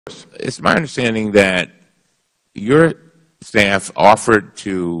It's my understanding that your staff offered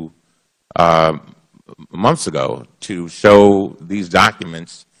to, months ago, to show these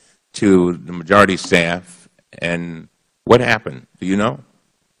documents to the majority staff, and what happened? Do you know?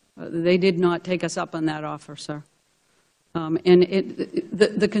 They did not take us up on that offer, sir. And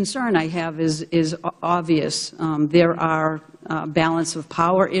the concern I have is obvious. There are balance of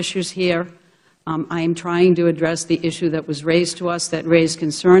power issues here. I am trying to address the issue that was raised to us that raised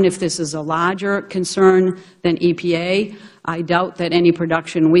concern. If this is a larger concern than EPA, I doubt that any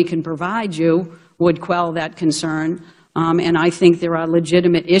production we can provide you would quell that concern. And I think there are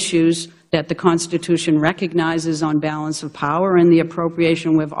legitimate issues that the Constitution recognizes on balance of power, and the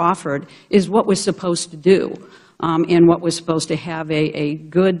appropriation we've offered is what we're supposed to do. And what we're supposed to have a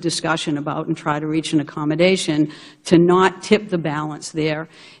good discussion about and try to reach an accommodation to not tip the balance there,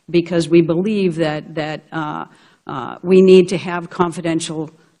 because we believe that we need to have confidential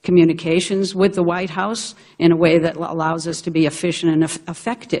communications with the White House in a way that allows us to be efficient and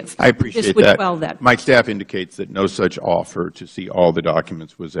effective. I appreciate this would quell that. My staff indicates that no such offer to see all the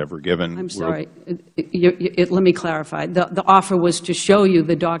documents was ever given. I'm sorry. Let me clarify. The offer was to show you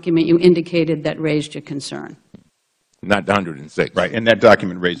the document you indicated that raised your concern. Not the 106. Right, and that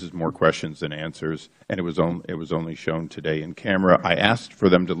document raises more questions than answers, and it was only shown today in camera. I asked for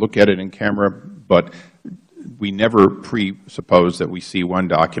them to look at it in camera, but we never presuppose that we see one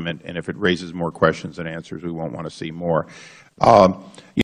document, and if it raises more questions than answers, we won't want to see more.